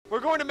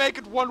going to make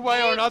it one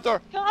way or another.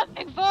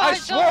 Coming for I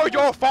swore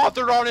your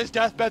father on his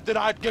deathbed that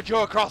I'd get you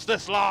across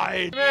this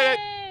line.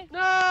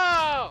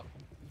 No!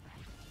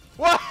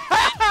 What?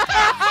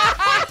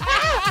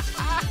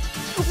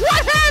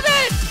 What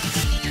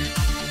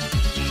happened?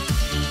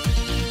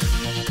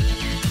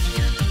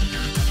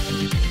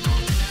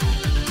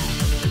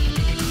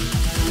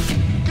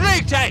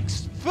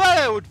 Greetings,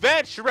 fellow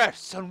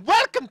adventurers, and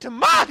welcome to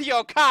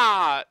Mario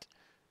Kart!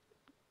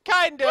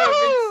 Kind of,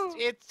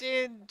 it's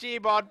in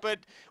Gmod, but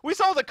we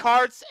saw the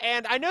carts,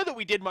 and I know that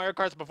we did Mario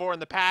Karts before in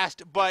the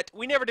past, but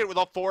we never did it with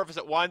all 4 of us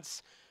at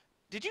once.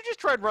 Did you just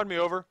try and run me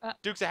over?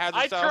 Dukes of Hazzard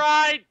I style?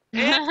 tried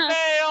and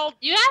failed.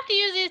 You have to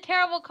use these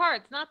terrible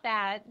carts, not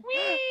that.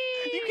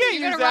 You can't You're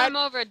use gonna that. run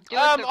them over. Do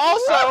it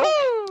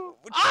Also,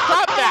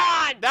 stop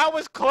that. on! That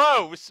was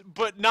close,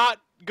 but not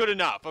good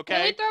enough, Can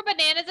okay? we throw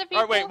bananas at people?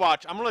 Alright, wait,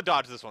 watch. I'm gonna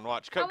dodge this one.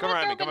 Watch. Come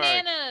around me, come around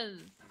me. bananas.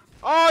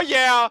 Oh,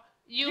 yeah.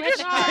 You You hit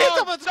just the hit cart.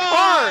 someone's Die!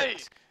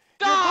 cart.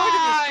 You're going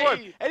to destroy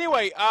Die! him.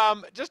 Anyway,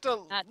 just a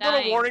Not little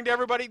dying. warning to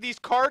everybody. These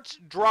carts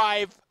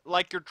drive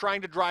like you're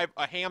trying to drive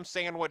a ham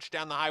sandwich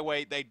down the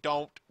highway. They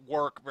don't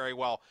work very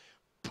well.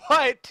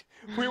 But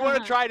we want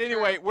to try it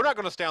anyway. We're not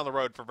going to stay on the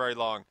road for very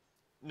long.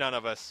 None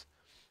of us.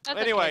 That's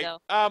Anyway, okay, though.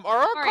 are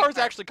our Mario cars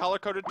Kart. actually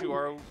color-coded to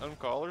our own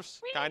colors?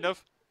 Kind of.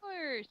 Of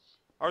course.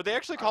 Are they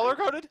actually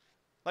color-coded?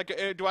 Like,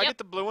 do I Yep. get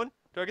the blue one?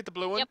 Do I get the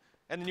blue one? Yep.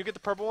 And then you get the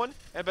purple one,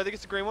 and Bethy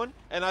gets the green one,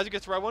 and Isaac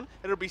gets the red one.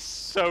 It'll be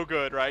so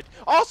good, right?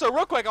 Also,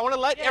 real quick, I want to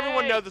let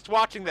everyone know that's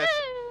watching this.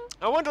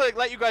 I want to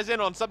let you guys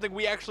in on something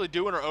we actually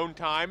do in our own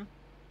time.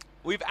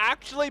 We've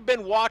actually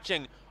been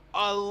watching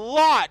a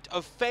lot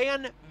of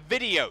fan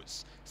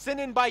videos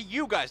sent in by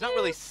you guys. Not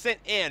really sent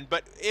in,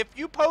 but if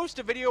you post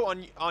a video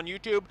on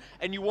YouTube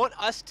and you want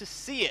us to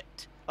see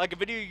it, like a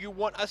video you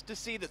want us to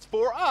see that's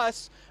for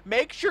us,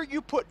 make sure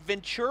you put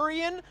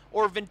Venturian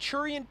or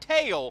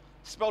VenturianTale,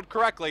 spelled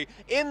correctly,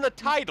 in the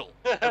title,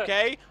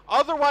 okay?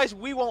 Otherwise,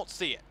 we won't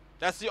see it.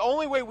 That's the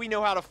only way we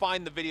know how to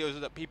find the videos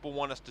that people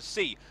want us to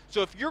see.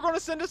 So if you're going to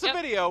send us a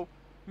video,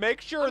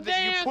 make sure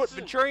that you put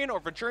Venturian or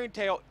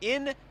VenturianTale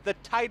in the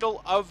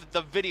title of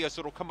the video so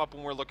it'll come up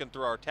when we're looking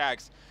through our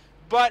tags.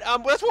 But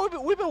that's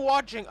what we've been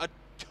watching a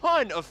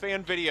ton of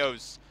fan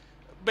videos.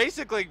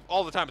 Basically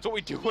all the time. It's what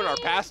we do in our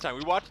pastime.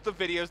 We watch the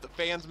videos that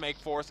fans make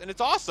for us, and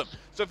it's awesome.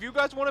 So if you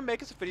guys want to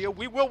make us a video,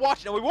 we will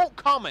watch it, and we won't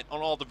comment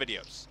on all the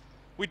videos.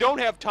 We don't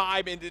have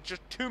time, and it's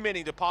just too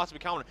many to possibly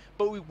comment,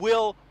 but we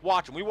will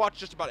watch them. We watch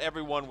just about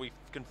every one we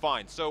can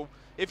find. So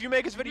if you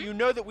make us a video, you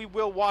know that we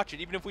will watch it.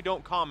 Even if we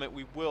don't comment,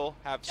 we will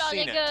have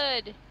seen it.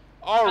 Good.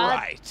 All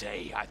right,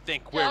 I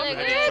think we're Jolly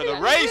ready good. for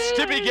the race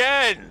to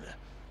begin.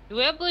 Do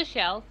we have blue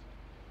shells?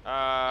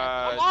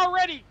 I'm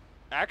already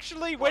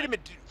Actually, wait a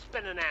minute.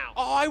 spinning out.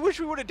 Oh, I wish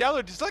we would have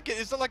downloaded.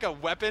 Is there like a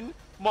weapon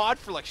mod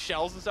for like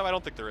shells and stuff? I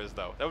don't think there is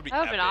though. That would be That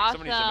would epic. have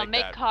Somebody been needs to awesome.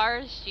 make Make that.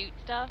 cars shoot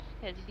stuff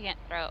because you can't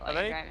throw it while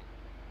they? you're driving.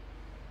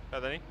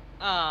 Are they?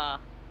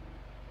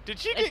 Did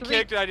she It's get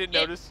kicked and I didn't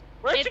notice?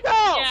 Where'd you go?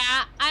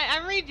 Yeah,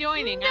 I'm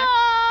rejoining. No!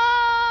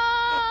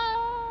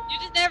 You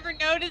just never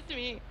noticed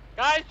me.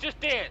 Guys, just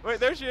dance. Wait,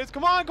 there she is.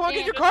 Come on, get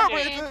your Dance, car.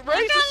 dance. The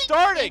race is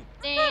starting.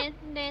 Dance,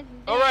 dance,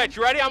 All right, dance,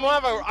 you ready? I'm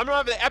dance. gonna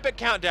have the epic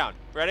countdown.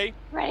 Ready?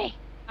 Ready.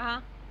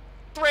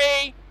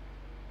 3,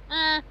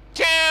 Uh,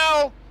 2,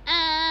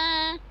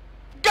 uh.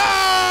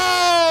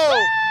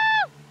 go!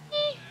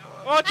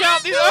 Watch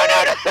out! These. Oh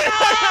no!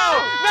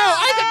 No!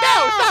 Isaac, no!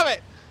 Stop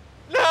it!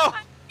 No!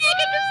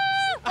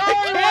 I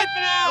can't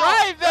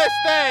drive this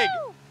thing.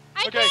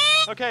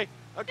 Okay.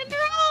 Control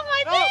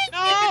my No,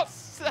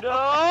 thing.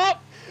 no,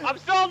 I'm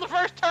still on the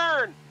first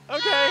turn.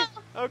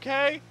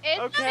 Okay.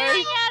 It's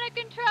getting out of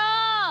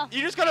control.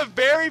 You just gotta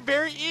very,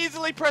 very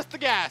easily press the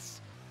gas.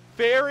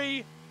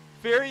 Very,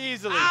 very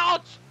easily.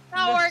 Ouch!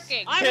 Not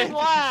working. I'm in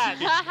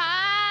last.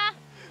 Haha.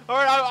 All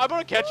right, I'm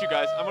gonna catch you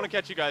guys.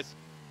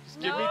 Just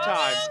give me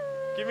time.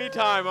 Give me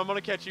time. I'm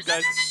gonna catch you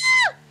guys.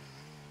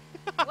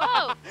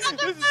 Whoa.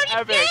 This is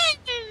epic.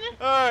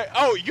 All right.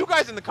 Oh, you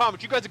guys in the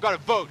comments, you guys have got to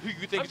vote who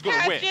you think is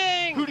gonna win.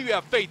 catching. Who do you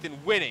have faith in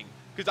winning?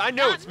 Because I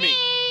know Not it's me. me.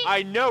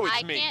 I know it's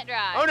I me. can't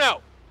drive. Oh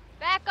no.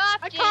 Back off,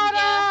 I Ginger.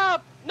 caught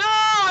up. No,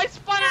 I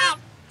spun out.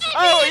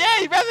 Oh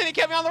yeah, Bethany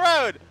kept me on the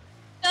road.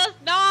 Does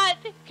not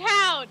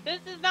count. This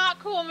is not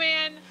cool,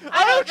 man. Oh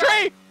no,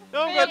 tree.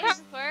 No, Yeah, but Does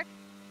this work?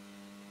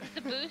 Does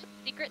the boost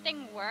secret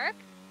thing work?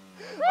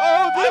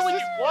 oh, Why would you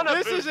wanna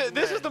this boost is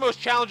that? the most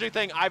challenging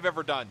thing I've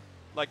ever done,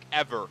 like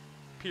ever.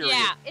 Period.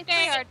 Yeah, It's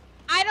very hard.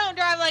 I don't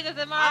drive like this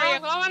in Mario.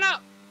 I'm going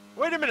up.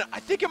 Wait a minute. I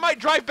think it might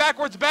drive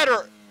backwards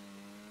better.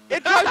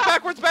 It drives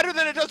backwards better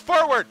than it does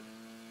forward.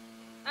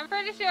 I'm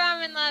pretty sure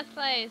I'm in last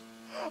place.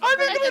 I'm just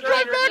gonna That's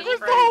drive right. backwards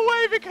the whole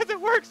way because it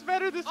works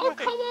better this way. Oh,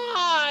 come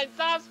on.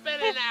 Stop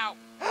spinning out.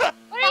 What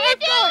are you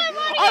doing?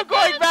 What are I'm you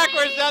going doing,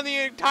 backwards lady? down the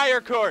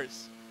entire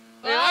course.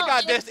 Man, I Well,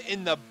 got this it's-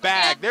 in the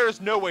bag. There is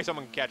no way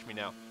someone can catch me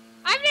now.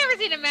 I've never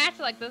seen a match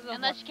like this before.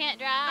 Unless you can't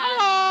drive.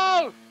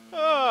 Oh.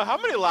 How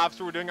many laps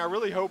are we doing? I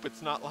really hope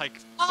it's not like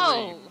 3.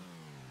 Oh,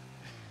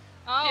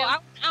 Yeah.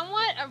 I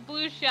want a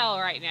blue shell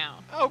right now.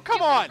 Oh, come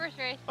You're on. First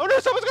race. Oh no,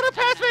 someone's gonna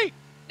pass me.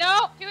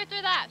 No. 2 or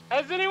 3 laps.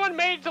 Has anyone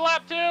made it to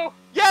lap 2?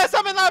 Yes,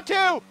 I'm in lap 2.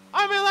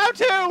 I'm in lap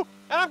 2, and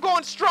I'm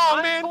going strong,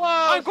 I'm man. close.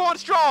 I'm going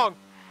strong.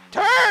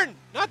 Turn.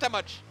 Not that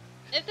much.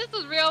 If this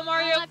was real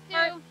Mario Lap two.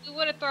 Kart, we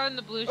would have thrown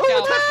the blue Ooh, shell.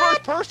 it's got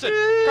first person.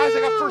 Guys, I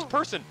got first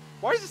person.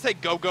 Why does it say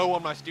go-go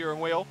on my steering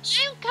wheel?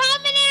 I'm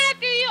coming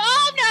after you.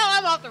 Oh no,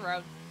 I'm off the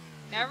road.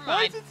 Never Why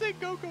mind. does it say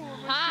go-go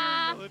on my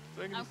Ha,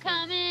 steering wheel? I'm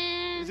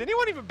coming. Is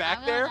anyone even back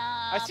I'm there?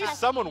 gonna I see pass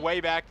someone you.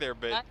 way back there,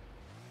 but What?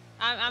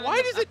 I'm why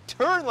in does it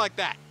turn like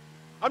that?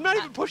 I'm not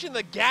even pushing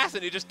the gas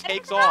and it just I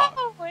takes don't off.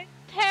 know, it's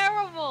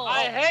terrible.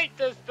 I hate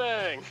this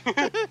thing.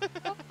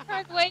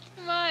 That's way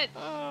too much.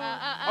 All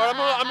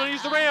right, I'm gonna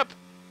use the ramp.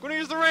 I'm gonna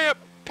use the ramp.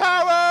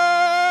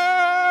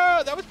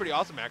 Power! That was pretty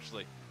awesome,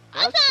 actually.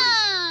 That was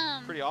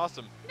Awesome. pretty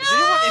awesome. No, is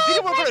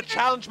anyone going to Victor.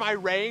 challenge my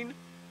reign?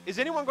 Is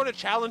anyone going to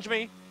challenge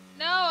me?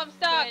 No, I'm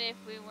stuck. Good if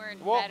we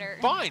weren't Well, better.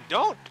 fine.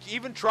 Don't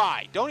even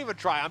try. Don't even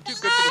try. I'm too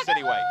good for this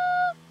anyway.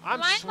 I'm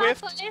Mine's not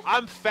swift. place.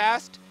 I'm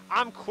fast.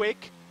 I'm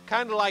quick.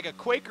 Kind of like a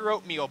Quaker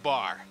oatmeal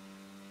bar.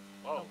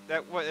 Whoa.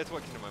 That's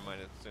what came to my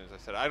mind as soon as I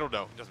said it. I don't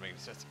know. It doesn't make any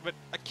sense. But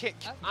I can't.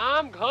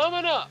 I'm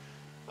coming up.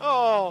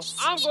 Oh.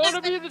 I'm going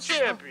to be the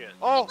champion.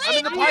 Oh, I'm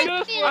in the Wait,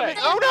 pipe. this I'm way. in,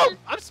 oh no!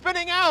 I'm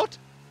spinning out.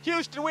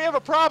 Houston, we have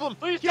a problem.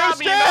 Please stop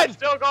me. I'm Houston!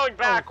 still going Oh,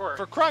 backward.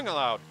 for crying out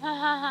loud.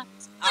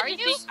 Are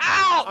you?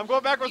 Ow! I'm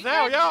going backwards You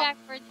now, went yeah.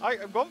 backwards.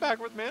 I'm going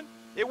backwards, man.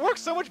 It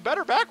works so much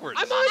better backwards.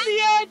 I'm on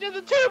the edge of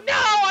the tube. No,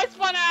 I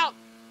spun out.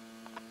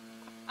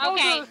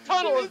 Okay. This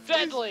tunnel is This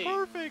deadly.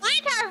 perfect. My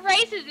entire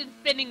race has been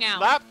spinning out.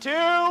 Lap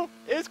 2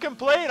 is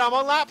complete. I'm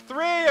on lap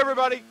 3,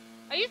 everybody.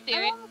 Are you I'm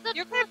serious? almost up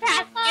You're to gonna the pass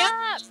me up?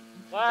 lap.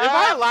 If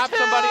I lap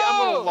somebody, I'm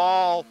gonna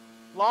lol.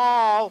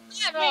 Lol.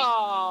 Yeah, No, me.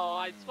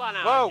 I spun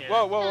out. Whoa, again.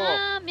 whoa, whoa, whoa.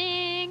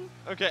 Coming.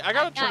 Okay, I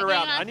gotta I'm turn not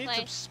around. getting I on need play.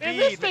 some speed. Man,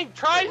 this thing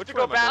tries Which to way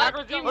go am I going?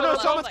 backwards. even Oh no, though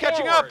it's someone's going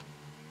catching up. forward.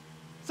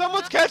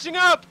 Someone's catching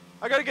up.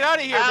 I gotta get out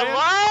of here, man.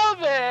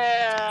 Hello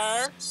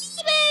there.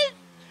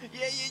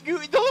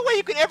 The only way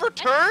you can ever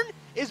turn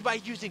is by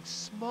using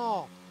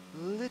small,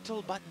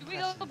 little button Do we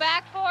presses go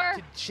back for?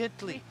 to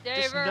gently Please,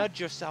 just Saver. nudge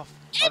yourself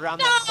It's around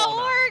not that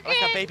corner like a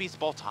working. baby's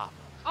bolt top.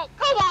 Oh,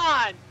 come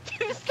on.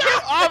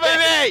 Get off of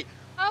me!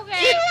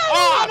 Okay. Get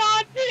off!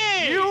 on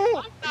me.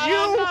 You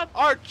I'm not-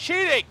 are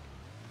cheating!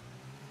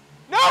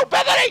 No,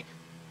 Bethany!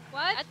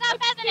 What? That's not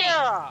Bethany.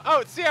 Sierra. Oh,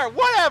 it's Sierra,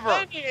 whatever!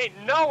 Bethany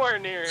ain't nowhere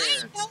near I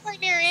here. ain't nowhere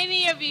near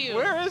any of you.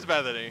 Where is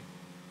Bethany?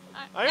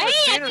 I Hey, haven't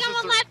seen her I'm since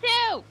on the... lap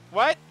 2.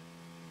 What?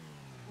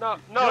 No,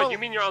 No. you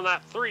mean you're on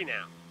lap 3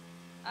 now.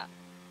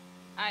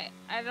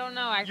 I don't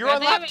know. Actually, You're I on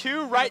think lap I'm-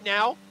 2 right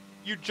now?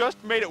 You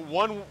just made it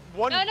one... No,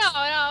 I'm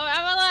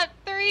on lap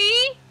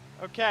 3.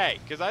 Okay,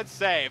 because I'd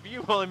say if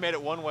you only made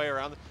it one way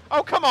around...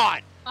 Oh, come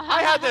on!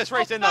 I had this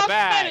race in the Stop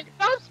bag! Spinning.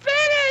 Stop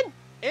spinning!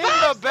 In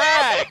Stop the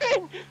bag!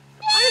 spinning!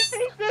 I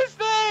hate this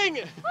thing!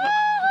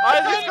 I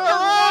just go gonna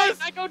right. lose!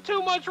 I go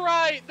too much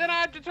right, then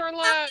I have to turn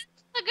left.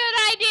 That's a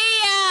good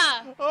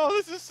idea. Oh,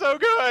 this is so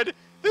good!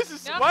 This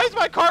is... Yep. Why is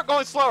my cart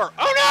going slower?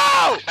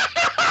 Oh, no!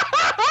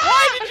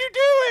 Why did you do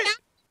it?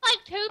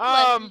 Like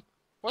toothless.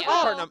 What's my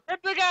cart number? Where'd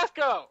the gas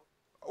go?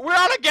 We're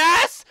out of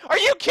gas? Are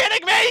you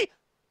kidding me?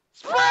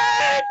 Sprint!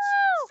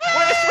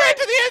 Wait, sprint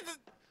to the end!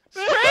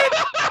 Sprint!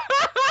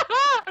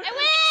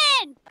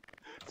 I win!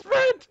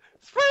 Sprint!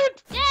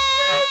 Sprint!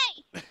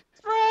 Yay!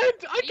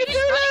 Sprint! I Are you can just do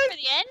running it! for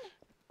the end?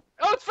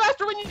 Oh, it's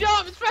faster when you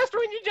jump! It's faster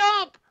when you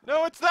jump!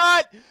 No, it's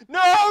not!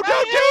 No,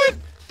 don't do it!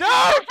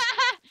 Don't!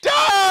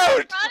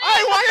 Don't!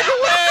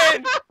 I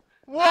wanted to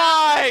win!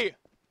 Why?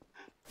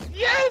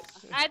 Yes!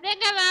 I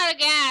think I'm out of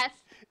gas.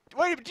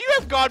 Wait, do you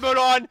have God mode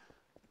on?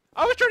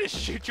 I was trying to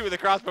shoot you with a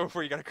crossbow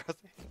before you got across.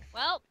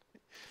 Well,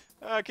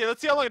 Okay, let's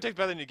see how long it takes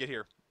Bethany to get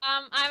here.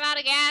 I'm out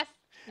of gas.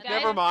 Guys.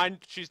 Never mind,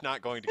 she's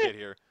not going to get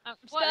here. I'm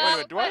Wait a stuck.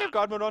 minute, do I have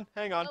God mode on?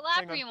 Hang on, what lap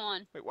hang are on. you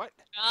on? Wait, what?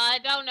 I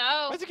don't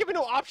know. Why does it give me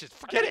no options?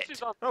 Forget think it.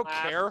 she's on I don't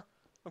lap. care. I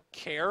don't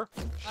care.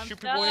 I'm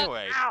Shoot people stuck.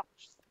 anyway. Ouch!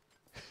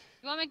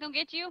 You want me to come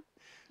get you?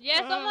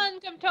 Yeah, Uh,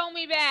 someone come tow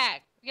me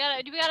back. We got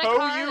a Tow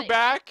car you that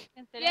back?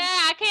 can sit in? Yeah,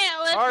 I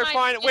can't lift All right,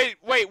 my fine. feet.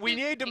 Wait. We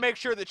need to make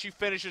sure that she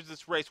finishes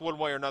this race one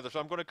way or another. So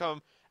I'm gonna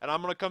come and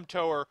I'm gonna come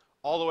tow her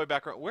all the way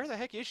back around. Where the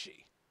heck is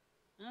she?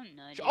 Oh,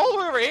 no She's idea. all the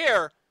way over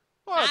here.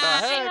 What the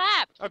How many heck?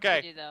 laps did Okay.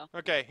 you do, though?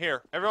 Okay,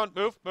 here. Everyone,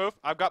 move.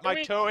 I've got my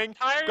Can we towing.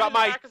 tire Got in the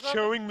my back or something?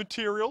 towing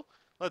material.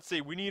 Let's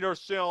see. We need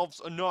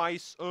ourselves a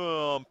nice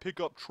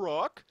pickup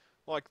truck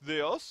like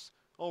this.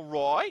 All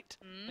right.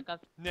 Mm.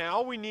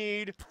 Now we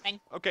need.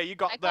 Thank- Okay, you I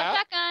got call that.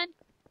 shotgun.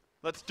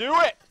 Let's do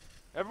it.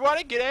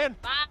 Everybody, get in.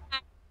 Bye.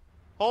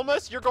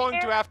 Holmes, you're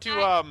going to have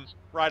to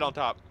ride on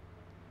top.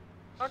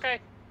 Okay.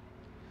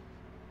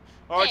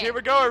 All right, here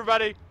we go,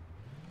 everybody.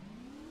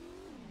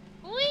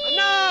 Whee!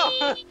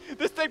 No!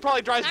 This thing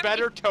probably drives I'm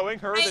better towing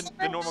her than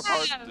the normal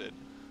cars have. did.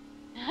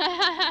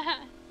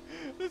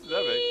 This is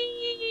epic.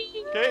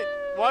 Okay,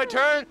 one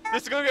turn.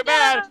 This is gonna get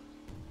bad.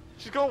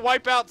 She's gonna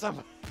wipe out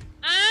somebody.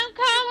 I'm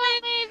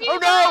coming. Oh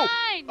no!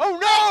 Oh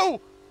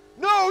no!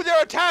 No,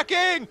 they're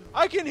attacking!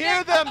 I can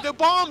hear them! The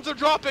bombs are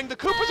dropping! The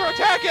Koopas are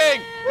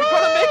attacking! We've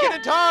got to make it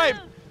in time!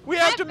 We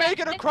have to make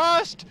it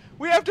across!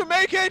 We have to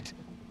make it!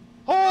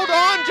 Hold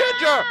on,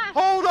 Ginger!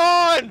 Hold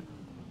on!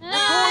 We're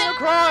going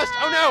across!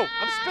 Oh no!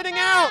 I'm spinning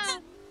out!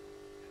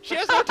 She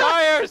has no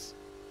tires!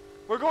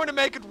 We're going to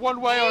make it one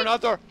way or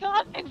another!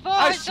 Coming for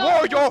I us.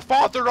 swore your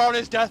father on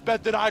his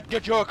deathbed that I'd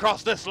get you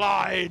across this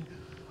line!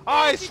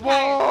 I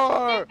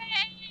swore!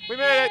 We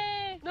made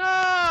it!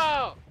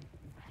 No!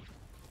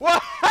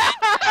 What?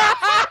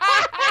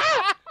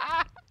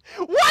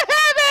 What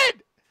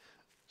happened?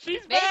 She's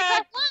Baby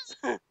back!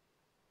 And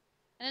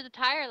there's a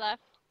tire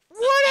left.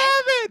 What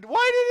happened?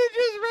 Why did it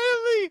just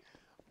randomly?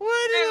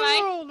 What in Hey, the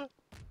Mike. world?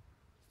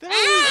 That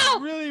Ow!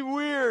 is really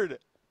weird.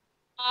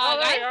 Oh,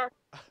 there you are.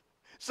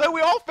 So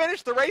we all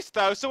finished the race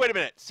though. So wait a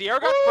minute. Sierra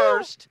got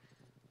first.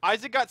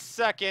 Isaac got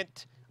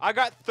second. I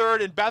got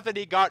third, and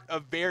Bethany got a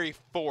very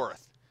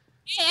fourth.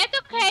 Hey, it's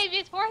okay.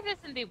 This fourth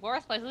isn't the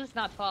worst place. At least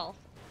not 12.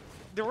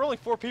 There were only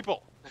 4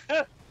 people.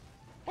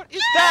 What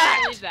is I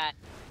that? believe that.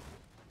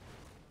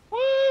 Woo!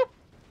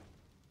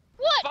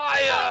 What?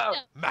 Fire!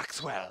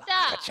 Maxwell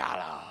Stop.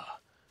 Kachala.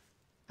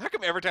 How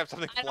come every time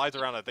something I don't flies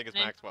think around, I think it's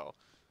it's Maxwell?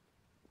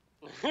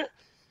 It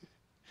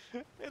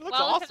looks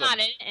Well, it's awesome. not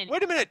in.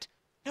 Wait a minute.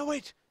 No,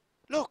 wait.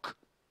 Look.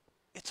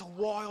 It's a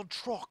wild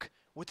truck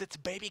with its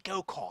baby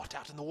go-kart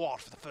out in the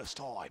wild for the first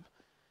time.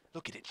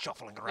 Look at it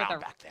shuffling around a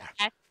back there.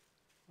 rat?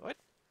 What?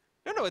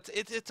 No,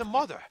 it's a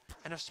mother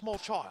and a small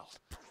child.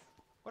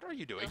 What are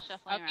you doing? Still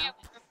shuffling Okay,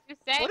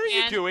 around. What are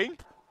you doing?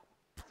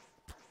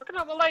 Looking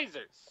at the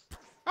lasers.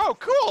 Oh,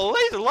 cool! A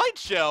laser light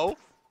show.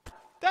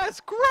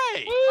 That's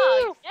great.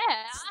 Oh,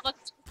 yeah.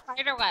 Looks like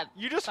spider web.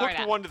 You just Sorry, hooked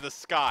Dad. one to the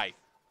sky.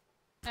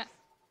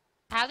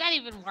 How'd that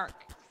even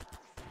work?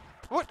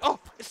 What? Oh,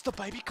 it's the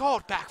baby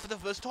card back for the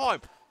first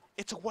time.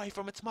 It's away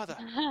from its mother,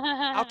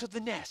 out of the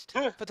nest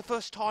for the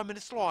first time in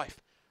its life.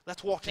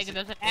 Let's watch Think as it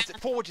does it as now.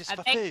 it forges I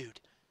for think food.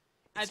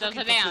 it It's does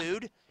looking it for now.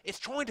 food. It's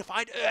trying to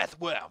find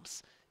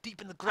earthworms deep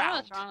in the I don't know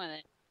ground. what's wrong with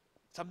it.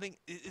 Something.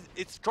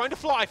 It's trying to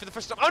fly for the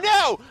first time. Oh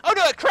no! Oh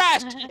no! It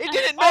crashed! It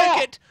didn't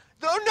make it!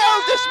 Oh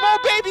no! The small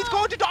baby's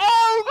going to.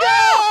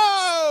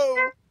 Oh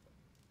no!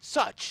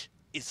 Such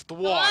is the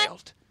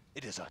wild.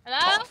 It is a Hello?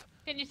 tough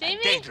Can you see and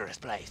me? dangerous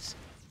place.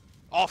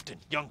 Often,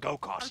 young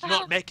go-karts do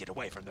Hello? not make it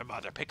away from their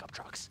mother pickup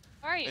trucks,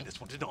 Where are you? and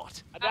this one did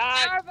not. I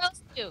How died. are both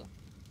you?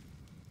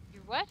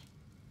 You're what?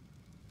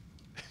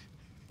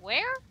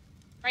 Where?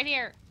 Right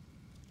here.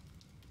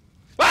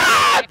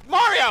 Ah!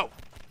 Mario!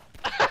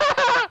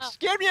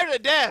 Scared me to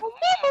death. Oh,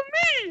 Mamma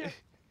Mia!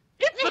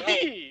 It's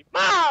me,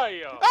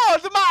 Mario! Oh,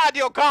 it's a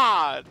Mario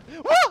Kart!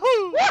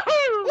 Woohoo!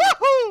 Woohoo!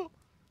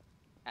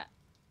 Woohoo!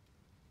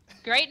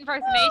 Great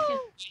impersonation.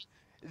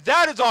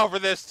 That is all for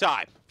this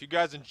time. If you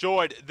guys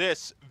enjoyed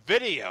this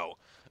video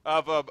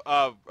of a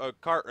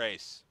kart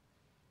race,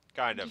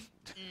 kind of.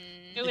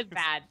 It was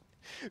bad.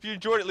 If you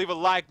enjoyed it, leave a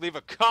like, leave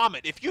a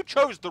comment. If you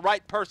chose the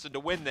right person to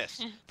win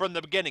this from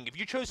the beginning, if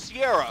you chose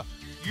Sierra,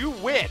 you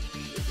win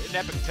an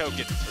epic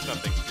token or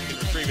something. You can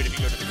retrieve it if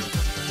you go to the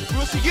Google.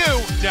 We'll see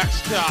you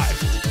next time.